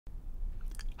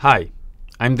Hi,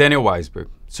 I'm Daniel Waisberg,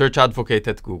 Search Advocate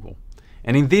at Google.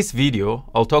 And in this video,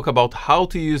 I'll talk about how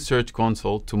to use Search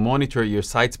Console to monitor your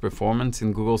site's performance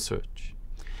in Google Search.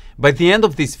 By the end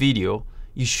of this video,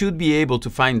 you should be able to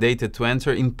find data to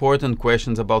answer important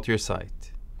questions about your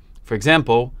site. For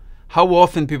example, how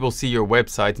often people see your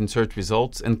website in search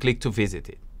results and click to visit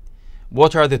it?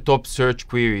 What are the top search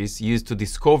queries used to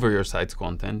discover your site's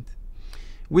content?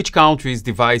 Which countries,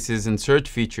 devices, and search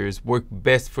features work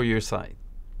best for your site?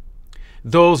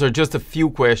 Those are just a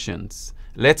few questions.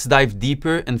 Let's dive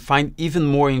deeper and find even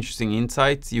more interesting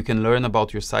insights you can learn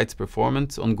about your site's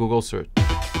performance on Google Search.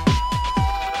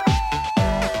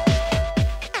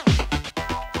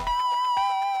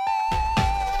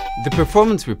 The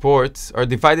performance reports are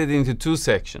divided into two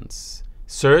sections,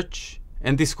 Search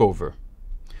and Discover.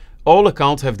 All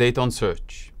accounts have data on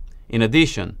Search. In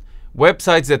addition,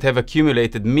 websites that have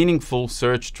accumulated meaningful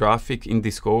search traffic in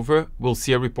Discover will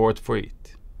see a report for it.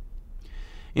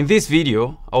 In this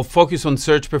video, I'll focus on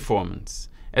search performance,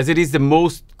 as it is the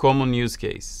most common use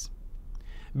case.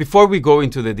 Before we go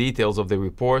into the details of the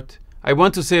report, I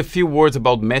want to say a few words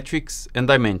about metrics and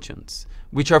dimensions,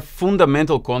 which are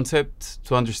fundamental concepts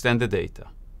to understand the data.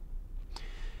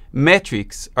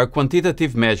 Metrics are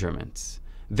quantitative measurements.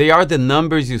 They are the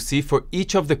numbers you see for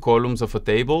each of the columns of a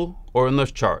table or on a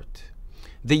chart.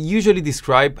 They usually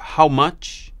describe how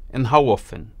much and how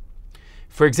often.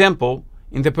 For example,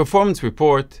 in the performance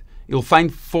report, you'll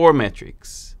find 4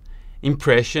 metrics.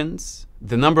 Impressions,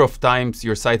 the number of times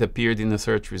your site appeared in a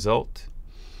search result.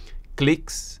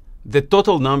 Clicks, the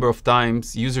total number of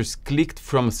times users clicked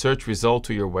from a search result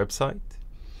to your website.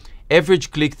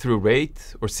 Average click-through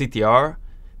rate, or CTR,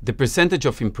 the percentage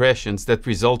of impressions that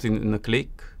result in a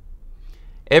click.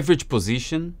 Average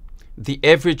position, the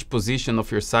average position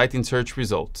of your site in search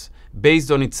results,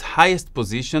 based on its highest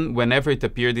position whenever it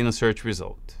appeared in a search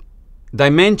result.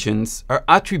 Dimensions are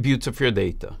attributes of your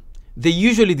data. They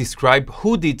usually describe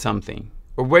who did something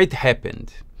or where it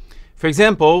happened. For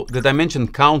example, the dimension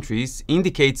countries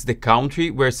indicates the country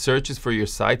where searches for your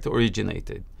site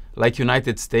originated, like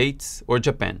United States or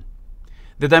Japan.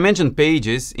 The dimension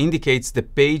pages indicates the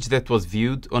page that was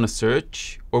viewed on a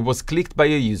search or was clicked by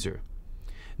a user.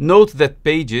 Note that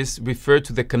pages refer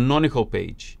to the canonical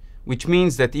page, which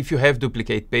means that if you have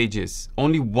duplicate pages,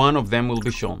 only one of them will be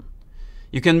shown.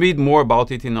 You can read more about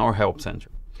it in our Help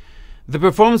Center. The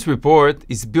performance report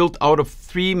is built out of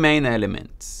 3 main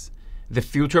elements: the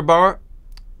filter bar,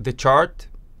 the chart,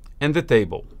 and the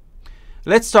table.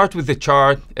 Let's start with the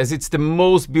chart, as it's the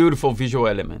most beautiful visual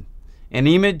element. An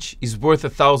image is worth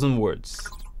 1,000 words.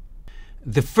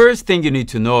 The first thing you need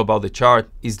to know about the chart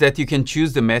is that you can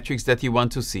choose the metrics that you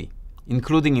want to see,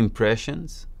 including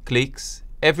impressions, clicks,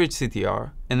 average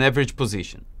CTR, and average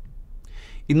position.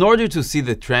 In order to see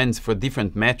the trends for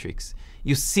different metrics,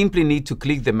 you simply need to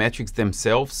click the metrics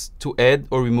themselves to add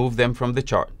or remove them from the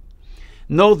chart.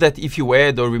 Note that if you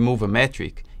add or remove a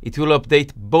metric, it will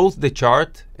update both the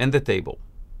chart and the table.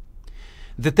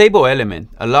 The table element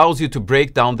allows you to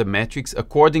break down the metrics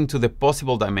according to the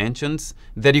possible dimensions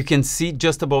that you can see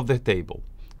just above the table: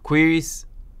 queries,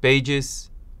 pages,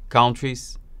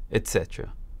 countries,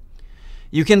 etc.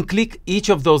 You can click each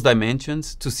of those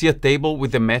dimensions to see a table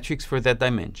with the metrics for that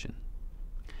dimension.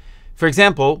 For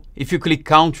example, if you click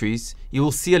countries, you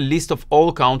will see a list of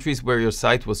all countries where your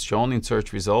site was shown in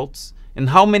search results and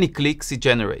how many clicks it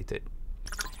generated.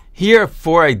 Here are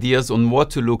 4 ideas on what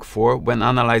to look for when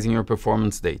analyzing your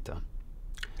performance data.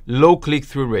 Low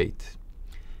click-through rate.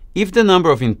 If the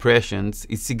number of impressions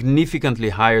is significantly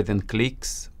higher than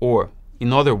clicks, or,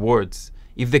 in other words,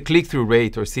 if the click-through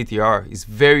rate or CTR is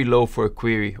very low for a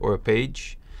query or a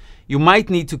page, you might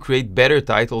need to create better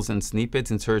titles and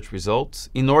snippets in search results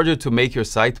in order to make your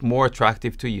site more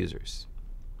attractive to users.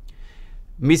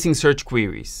 Missing search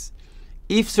queries.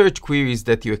 If search queries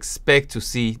that you expect to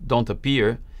see don't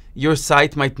appear, your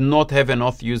site might not have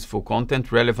enough useful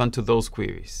content relevant to those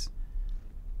queries.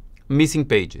 Missing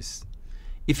pages.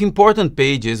 If important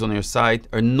pages on your site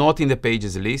are not in the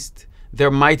pages list,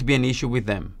 there might be an issue with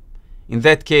them. In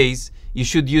that case, you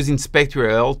should use Inspect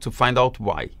URL to find out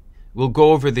why. We'll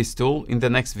go over this tool in the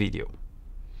next video.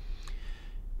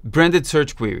 Branded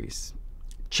search queries.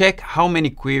 Check how many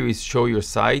queries show your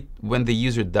site when the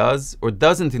user does or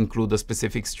doesn't include a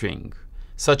specific string,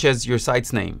 such as your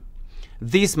site's name.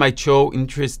 This might show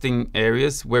interesting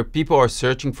areas where people are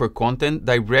searching for content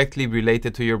directly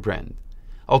related to your brand.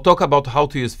 I'll talk about how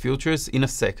to use filters in a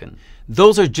second.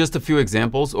 Those are just a few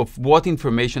examples of what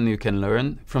information you can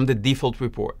learn from the default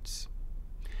reports.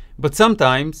 But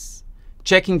sometimes,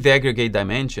 checking the aggregate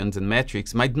dimensions and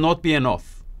metrics might not be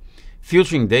enough.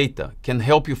 Filtering data can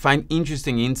help you find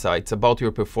interesting insights about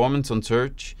your performance on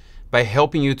search by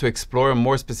helping you to explore a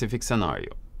more specific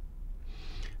scenario.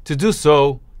 To do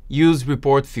so, use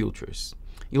report filters.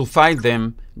 You'll find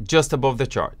them just above the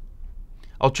chart.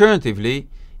 Alternatively,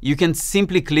 you can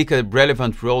simply click a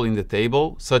relevant role in the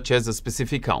table, such as a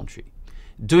specific country.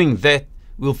 Doing that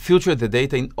will filter the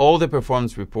data in all the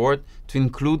performance report to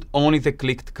include only the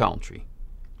clicked country.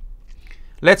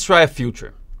 Let's try a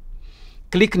filter.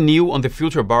 Click New on the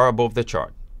filter bar above the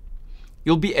chart.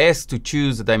 You'll be asked to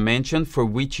choose a dimension for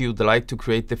which you'd like to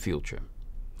create the filter.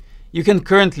 You can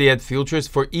currently add filters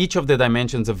for each of the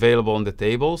dimensions available on the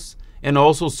tables, and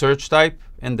also search type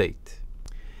and date.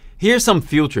 Here are some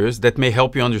filters that may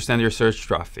help you understand your search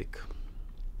traffic.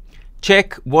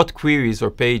 Check what queries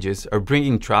or pages are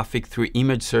bringing traffic through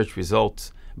image search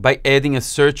results by adding a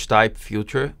search type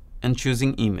filter and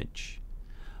choosing image.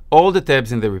 All the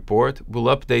tabs in the report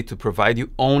will update to provide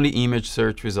you only image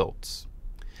search results.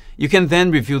 You can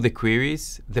then review the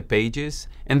queries, the pages,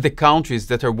 and the countries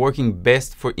that are working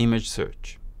best for image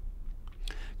search.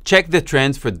 Check the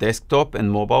trends for desktop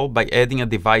and mobile by adding a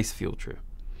device filter.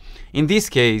 In this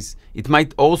case, it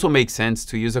might also make sense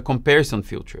to use a comparison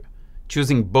filter,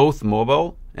 choosing both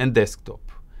mobile and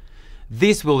desktop.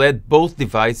 This will add both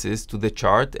devices to the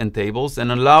chart and tables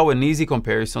and allow an easy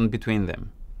comparison between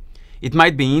them. It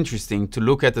might be interesting to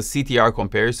look at a CTR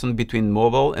comparison between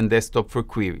mobile and desktop for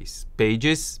queries,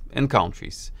 pages, and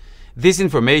countries. This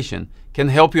information can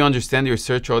help you understand your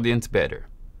search audience better.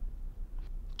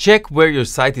 Check where your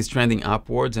site is trending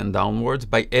upwards and downwards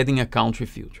by adding a country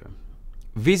filter.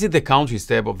 Visit the Countries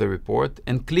tab of the report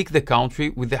and click the country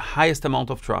with the highest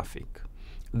amount of traffic.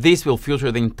 This will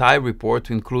filter the entire report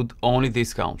to include only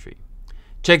this country.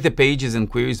 Check the pages and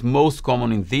queries most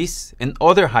common in this and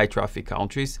other high traffic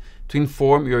countries to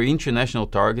inform your international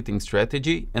targeting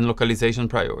strategy and localization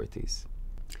priorities.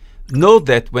 Note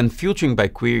that when filtering by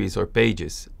queries or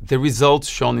pages, the results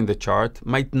shown in the chart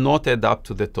might not add up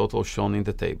to the total shown in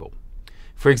the table.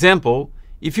 For example,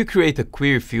 if you create a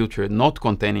query filter not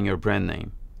containing your brand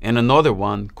name and another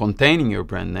one containing your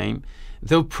brand name,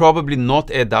 they'll probably not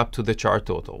add up to the chart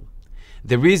total.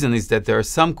 The reason is that there are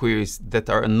some queries that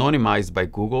are anonymized by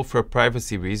Google for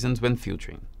privacy reasons when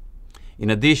filtering. In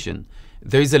addition,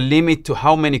 there is a limit to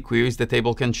how many queries the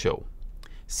table can show.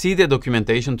 See the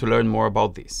documentation to learn more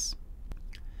about this.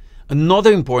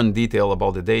 Another important detail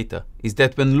about the data is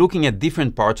that when looking at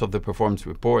different parts of the performance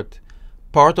report,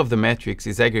 part of the metrics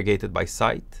is aggregated by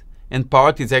site and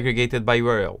part is aggregated by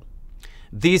URL.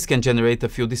 These can generate a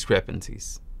few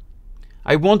discrepancies.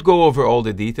 I won't go over all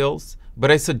the details, but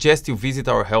I suggest you visit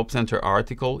our Help Center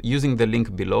article using the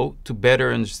link below to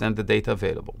better understand the data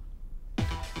available.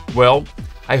 Well,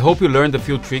 I hope you learned a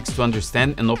few tricks to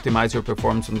understand and optimize your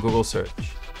performance on Google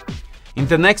search. In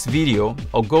the next video,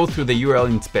 I'll go through the URL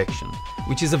inspection,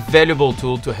 which is a valuable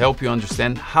tool to help you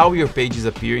understand how your page is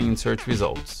appearing in search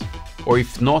results. Or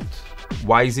if not,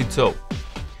 why is it so?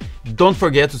 Don't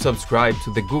forget to subscribe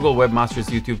to the Google Webmasters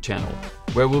YouTube channel,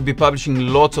 where we'll be publishing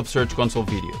lots of Search Console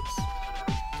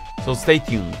videos. So stay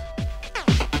tuned.